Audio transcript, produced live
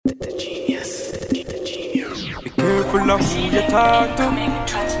careful of who you talk to.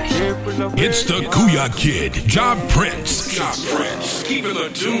 It's the Kuya Kid, Job Prince. Job Prince, keeping the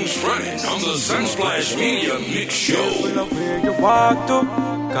tunes running on the Sunsplash Media Mix Show. Careful of where you walk to,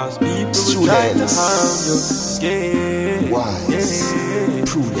 cause people will try to harm you. Yeah, Wise,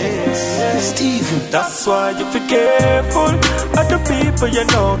 prudence, Steven. That's why you be careful of the people you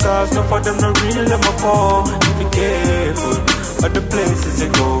know, cause none of them no real, them a fall. You be careful of the places you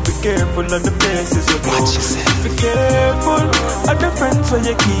go, be careful of the places you go. Be careful of the friends where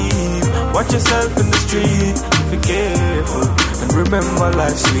you keep. Watch yourself in the street. Be careful and remember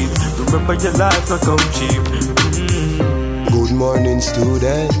life's sweet. Remember your life not come cheap. Good morning,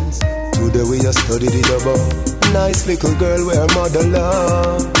 students. Today we just studied it above. Nice little girl where mother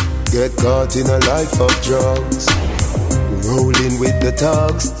love. Get caught in a life of drugs. Rolling with the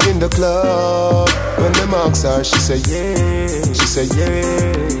thugs in the club. When the marks are, she say yeah. She say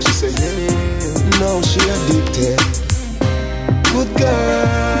yeah. She say yeah. Now she addicted. Good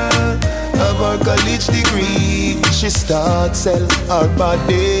girl, have her college degree. She start sell her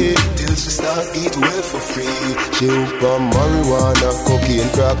body till she start eat well for free. She hook on marijuana, cocaine,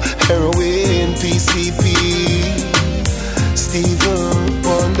 crack, heroin, PCP. Steven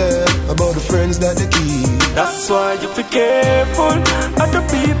wonder about the friends that they keep. That's why you be careful of the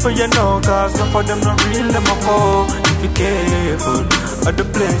people you know, cause none of them no real, them a fall. You be careful of the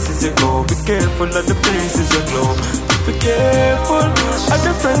places you go. Be careful of the places you go. Be careful of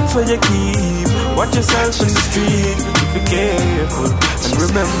the friends where you keep. Watch yourself in the street. Be careful and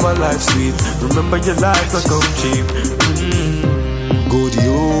remember life's sweet. Remember your life not come cheap. Good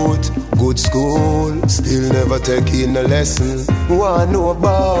youth, good school, still never taking a lesson. Wanna know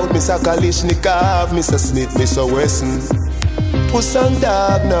about Mr. Kalishnikov, Mr. Smith, Mr. Wesson. Puss and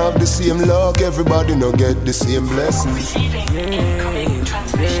dog now have the same luck, everybody no get the same blessing.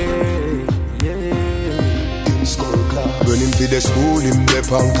 Run him to the school, him dep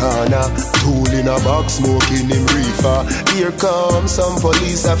on corner. Tool in a box, smoking him reefer. Here comes some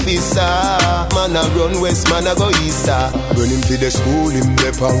police officer. Man a run west, man a go east. Run him to the school, him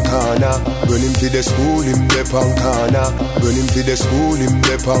dep on corner. Run him to the school, him dep on corner. Run him to the school, him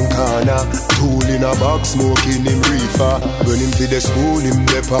dep on corner. Tool in a box, smoking him reefer. Run him to the school, him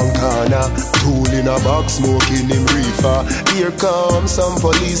dep on corner. Tool in a box, smoking him reefer. Here comes some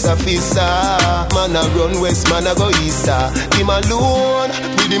police officer. Man a run west, man a go east. Him alone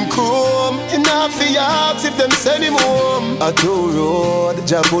with him chrome. Him not fi ask if them send him home. A two road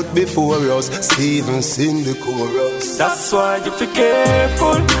Jah put before us. Steven sing the chorus. That's why you be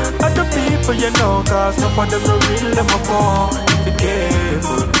careful of the people you know, cause none of them no real, them a fall. Be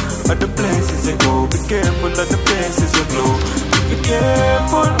careful of the places you go. Be careful of the places you go. Be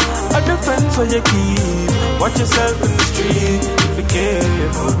careful of the friends where you keep. Watch yourself in the street. Be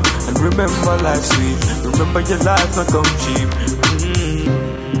careful and remember life's sweet. Remember your life not come cheap.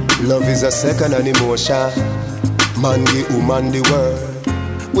 Love is a second an emotion. Man give woman the world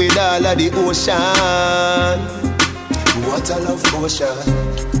with all of the ocean. What a love potion.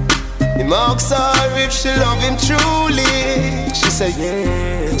 Him asks her if she love him truly. She said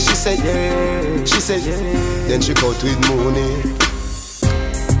yeah. She said yeah. She said yeah. Then she cut with money.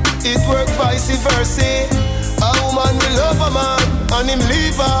 It work vice versa. A woman will love a man and him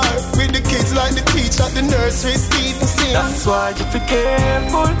leave her with the kids like the teacher at the nursery. Steven sing. That's why you be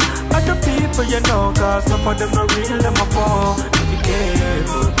careful of the people you know, cause none of them no real, them a fall. Be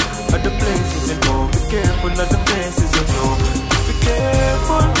careful of the places you go. Be careful of the places you go. Be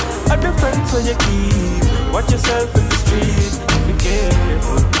careful of the friends where you keep. Watch yourself in the street. Be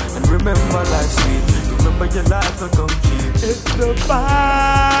careful and remember life's sweet. Remember your life not come cheap. It's the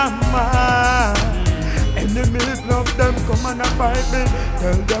farmer. Enemies of them come and fight me.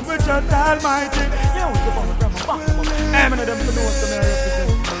 Tell them we're just almighty. Yeah, what's the bomb? I'm them to know what I represent.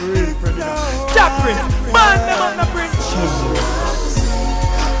 Real president. Job Prince. Man, them on the Prince.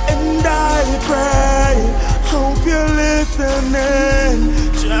 And I pray, hope you're listening.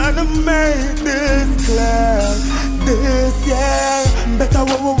 Trying to make this clear. This year, better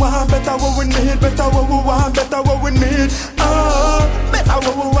what we want, better what we need, better what we want, better what we need. Oh, better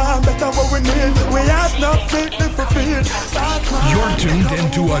what we want, better what we need. We have nothing to fulfill. You're tuned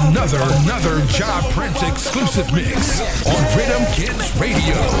into another Job Prince exclusive mix on Rhythm Kids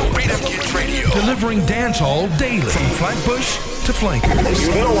Radio. Rhythm Kids Radio. Delivering dancehall daily from Flatbush to Flankers.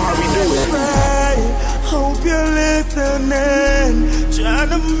 You know how we do it. Pray, hope you're listening. Trying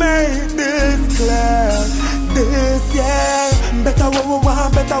to make this clear. This year, better what we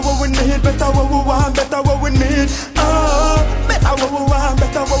want, better what we need, better what we want, better what we need. Oh, better what we want,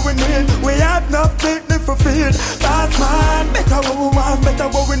 better what we need. We have nothing to fulfill. Fast man, better what we want, better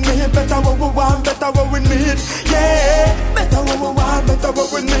what we need. need, better what we want, better what we need. Yeah, better what we want, better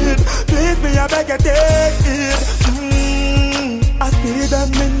what we need. Please me, I beg you, take it. I see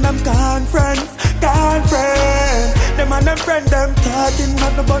them in them conference. Them and them friend, them talking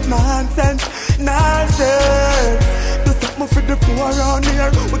nothing about nonsense. Do something for the poor around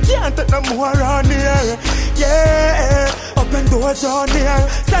here. We can't take no more around here. Yeah, open doors around here.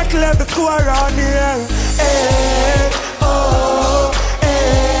 Settle every score around here. Hey, oh,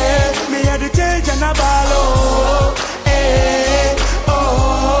 hey, me and the change and a ball, oh. Hey,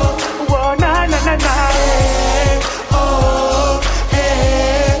 oh, whoa, na na na na. Hey, oh,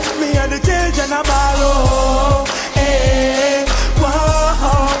 hey, me and the change and a ball, oh. Hey, whoa,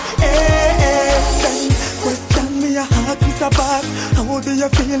 hey, then question me a heart is a bad. How do you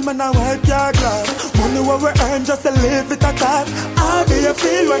feel, man? I wipe your glass. Money what we earn just to live it a cost. How do you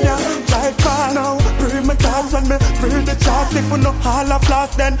feel when you drive fast? Now, bring my thoughts when me bring the charts. If you know all of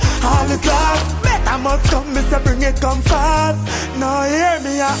lost, then all is lost. Better must come, me say bring it come fast. Now hear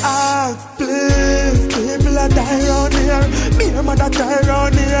me, I ask, please. People are die round here. Me and mother die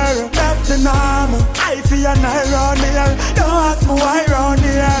round here. That's the norm. I feel an eye round here. Don't ask me why round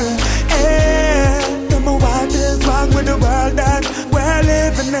here. Hey, tell me what is wrong with the world that we're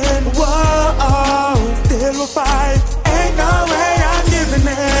living in. Whoa, still we fight. Ain't no way I'm giving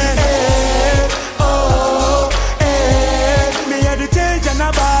in. Hey, oh, hey, me and the change and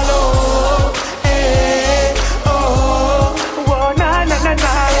a ball, oh. Hey, oh, whoa, na na na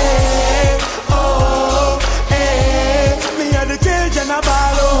na. Hey, oh, hey, me and the change and a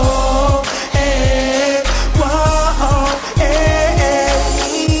ball, oh. Hey, whoa, hey,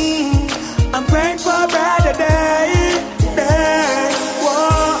 I'm praying for a better day.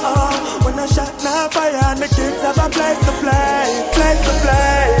 Whoa, when I shot now fire and the kids have a place to play.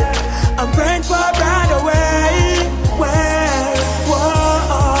 I'm praying for a brighter way. Whoa,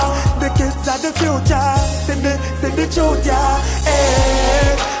 the kids are the future. See the truth, yeah.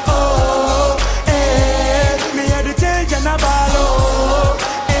 Hey, oh, hey, me and the change and a ball, oh.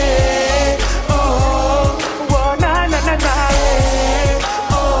 Hey, oh, whoa, na na na na. Hey,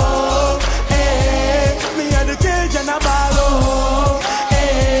 oh, hey, me and the change and a ball, oh.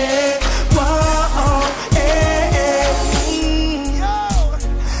 Hey, whoa, hey,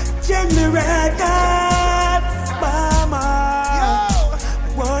 Jimmy Records, mama.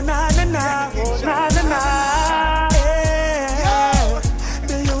 Whoa, na na na, na na na. Hey,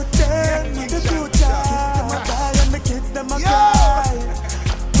 the youth them in the future. And the kids them a cry.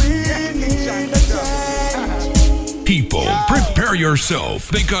 We need a change. People, prepare yourself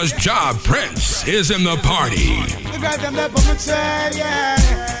because Ja Prince is in the party. The guys them there for me chair, yeah.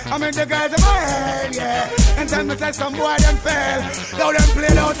 I mean the guys in my head, yeah. And tell me say some boy them fail. Now them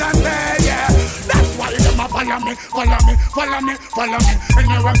play out and fail, yeah. That's why them a follow me.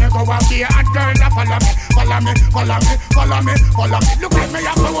 Anywhere me go out there and girls a follow me. Look at me,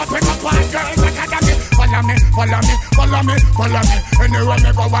 I go open up one girls academy. Follow me. Anywhere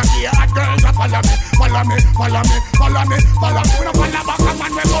me go out there and girls a follow me. Follow me. We no follow back a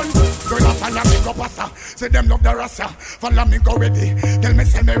man we gun. Girl a follow me go passa. Say them love the rasta. Follow me go ready. Tell me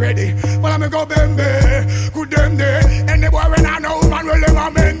say me ready. Follow me go bembe. Good them day. Any boy when I know man will live a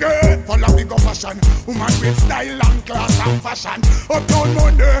menge. Follow me go fashion. Woman with style and class and fashion. Uptown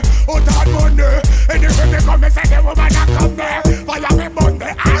Monday. Out Monday. Anywhere me come me say the woman a come there. Follow me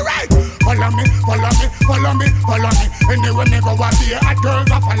Monday. Alright. Follow me. Anywhere me go out here, a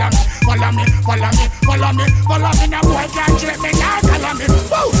girls a follow me. Now boy can't trip me, now follow me.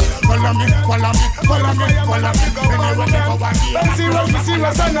 Follow me. Anywhere me go out here.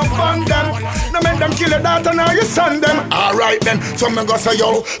 Serious and no fun them. No make them kill your daughter, now you son them. Alright then, so me go say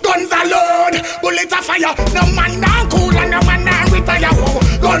yo, guns are load, bullets are fire. No man down cool and no man down retire.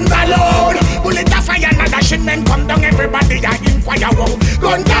 Guns are load, bullets are fire. Now that shit men come down, everybody a inquire.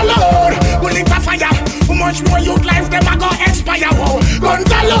 Guns are load, bullets are fire. How much more youth life them a go expire?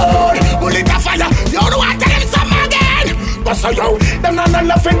 Guns are load, bullets are fire. You don't want to tell them some again. But so yo, them not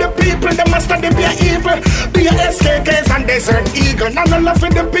laughing the people, them must study be evil. Be a SKKs and Desert Eagle. Not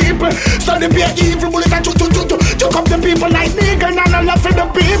laughing the people, study be evil. Bullet and choke up the people like nigga. Not laughing the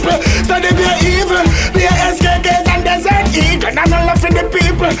people, study be evil. Be a SKKs and Desert Eagle. Not laughing the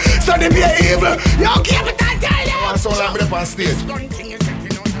people, study be evil. Yo, keep it and tell you. One song like me up on stage.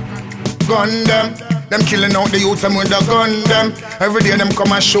 Gun them killing out the youths and with the gun them. Every day them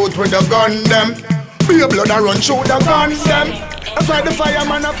come and shoot with the gun them. Be a blood a run through the gun them. That's why the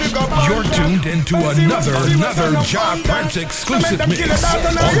fireman a pick up. You're tuned into another Job Prince exclusive mix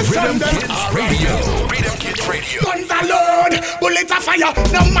on Rhythm Kids Radio. Rhythm Kids Radio. Guns are load, bullets are fire.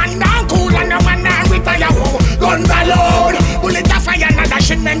 No man down cool and no man down retire. Whoa. Guns are load, bullets are fire. Now the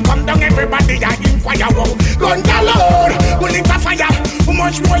shit men come down, everybody a inquire. Whoa. Guns are load, bullets are fire. How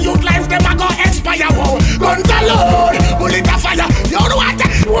much more youth life them a go expire? Whoa. Guns are load, bullets are fire. You know what?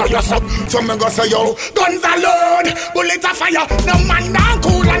 So me go say yo. Guns are load, bullets are fire. No man down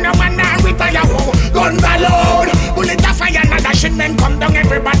cool and no man down retire. Whoa. Guns are load, bullets are fire. Now the shit men come down,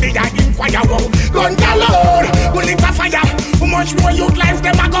 everybody a inquire. Whoa. Guns are load, bullets are fire. How much more youth life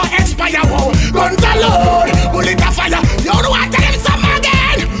them a go expire? Whoa. Guns are load, bullets are fire. You know what? Tell them some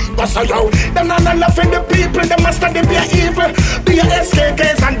again. But so yo, them not loving the people. Them must study be evil. Be a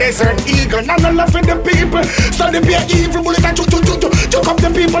SKKs and Desert Eagle. Not loving the people. Study be evil. Bullet and choke up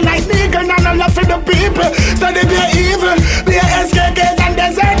the people like nigga. Not loving the people. Study be evil. Be a SKKs and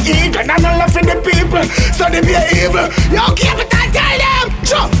Desert Eagle. Not loving the people. Study be evil. Yo, keep it and tell them.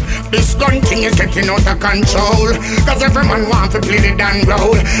 Jump. This gun thing is getting out of control. Cause every man want to play the damn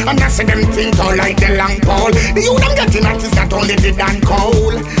role. And I see them think all like the long pole. The you them getting at is not only the damn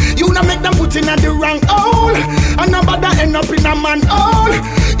coal. You not make them put in at the wrong hole. And nobody end up in a man hole.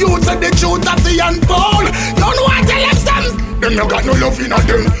 You said the truth of the unfold. You know what I tell them some. Them no got no love in a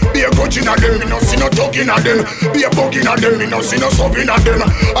them. Be a coach in a them. Me no see no talk in a them. Be a bug in a them. Me no see no sub in a them.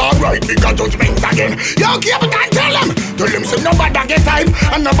 Alright, we got judgment again. You keep it and tell them. Tell them say nobody get hype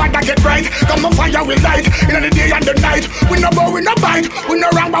and nobody get right. Come on fire we light in the day and the night. We no bow, we no bite. We no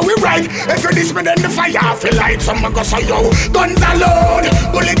wrong but we right. If you diss me then the fire I feel like some go say yo. Guns are load,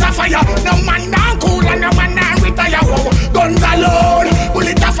 bullets are fire. No man down cool and no man down retire. Whoa. Guns are load,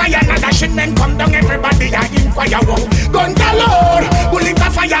 bullets are fire. Now the shit men come down, everybody a inquire. Whoa. Guns are load, bullets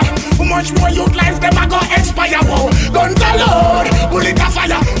are fire. How much more youth life them a go expire? Whoa. Guns are load, bullets are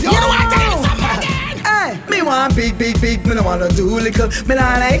fire. You know what I tell some again? Hey, me want big, me no wanna do little. Me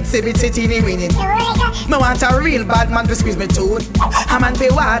nah like exhibit teeny weeny. Me want a real bad man to squeeze me tooth. A man pay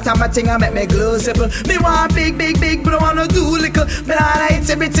water, my thing and make me glow simple. Me want big, me no wanna do little. Me nah like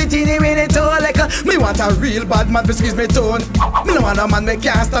exhibit teeny weeny too little. Me want a real bad man to squeeze me tone. Me no want a man me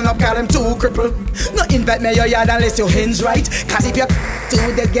can't stand up 'cause them too crippled. No invite me your yard unless your hands right. 'Cause if you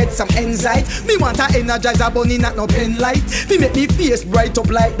do they get some insight. Me want a energizer bunny not no pen light. Me make me face bright up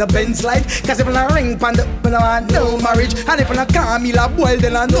like the Benz light. 'Cause if I ring pan the me no want no marriage. And if I can't meal a boil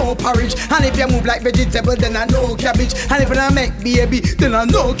then I no porridge. And if you move like vegetable then I no cabbage. And if I make baby then I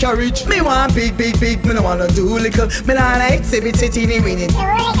no carriage. Me want big, me no wanna do little. Me nah like exhibit teeny weeny.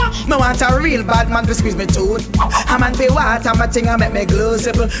 Me want a real bad man to squeeze me tooth. A man pay water, my thing and make me glow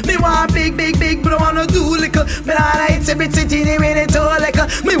simple. Me want big, me no wanna do little. Me nah like exhibit teeny weeny too little.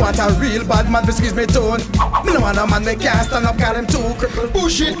 Me want a real bad man to squeeze me tone. Me no want a man me can't stand up 'cause them too crippled.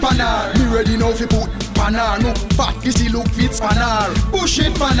 Push it panar, me ready now fi put panar. No fat, you see look fits panar. Push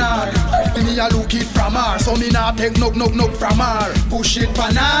it panar, me a look it from her. So me nah take no from her. Push it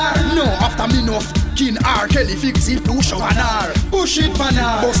panar, no after me no kin R Kelly fix it to show panar. Push it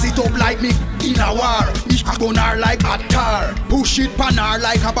panar, bust it up like me in a war. Me a gun her like a car. Push it panar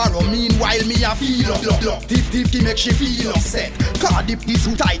like a barrow. Meanwhile me a feel up. Tiff make she feel upset. Cause dip is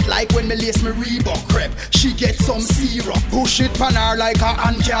too tight like when me lace me Reebok crepe. She get some syrup. Push it panar like a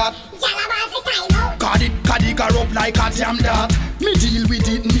hand cat. Cause it got up like a damn dat. Me deal with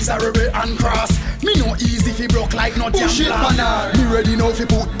it miserable and cross. Me no easy fi broke like no damn. Push it panar, me ready now fi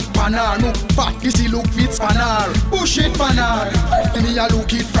put panar. No fat, you see look fits panar. Push it panar, me a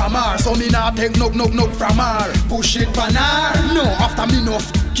look it from her. So me nah take no from her. Push it panar, no after me no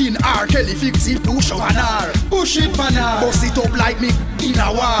kin R Kelly fix it to show panar. Push it panar, bust it up like me in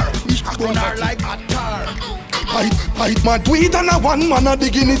a war. Me a gun her like a tar. Height man, tweet and a one man a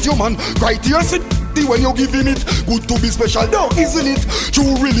digging it, you man. Right here, sit when you giving it. Good to be special now, isn't it?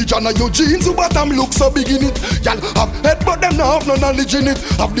 True religion and your jeans, your bottom look so big in it. Y'all have head but them now have no knowledge in it.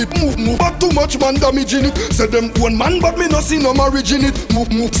 Have the move, but too much man damaging it. Say them one man but me no see no marriage in it.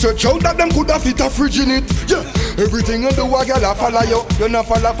 Move, search out that them could have fit a fridge in it. Yeah, everything you do a girl a follow you. You not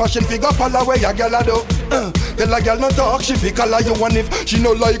follow fashion figure, follow where your girl a do. Tell a girl not talk, she fi color you. And if she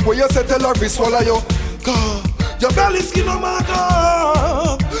no like where you say, tell her fi swallow you. Your belly skin no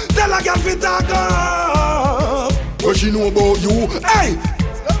matter. Tell a girl fi talk up. What she know about you? Hey!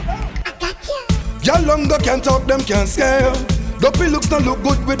 Y'all longer can't talk, them can't scare. Dopey looks not look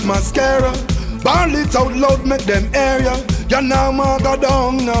good with mascara. Ball it out loud, make them area. You now go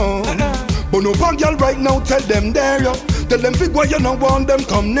down now. But no bad girl right now, tell them there ya. Tell them figure you no want them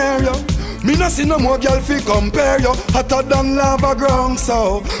come near ya. Me no see no more girl fi compare you. Hotter than lava ground,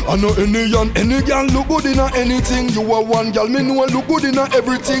 so I know any girl look good in anything. You are one girl, me know look good in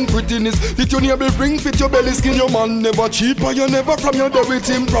everything. Prettiness, fit your navel ring, fit your belly skin. Your man never cheat, but you never from your day with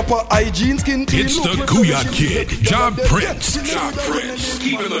him. Proper hygiene, skin clean. It's the Kuya Kid, Job Prince. Job Prince,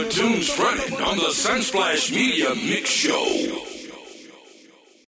 keeping the tunes running on the Sunsplash Media Mix Show.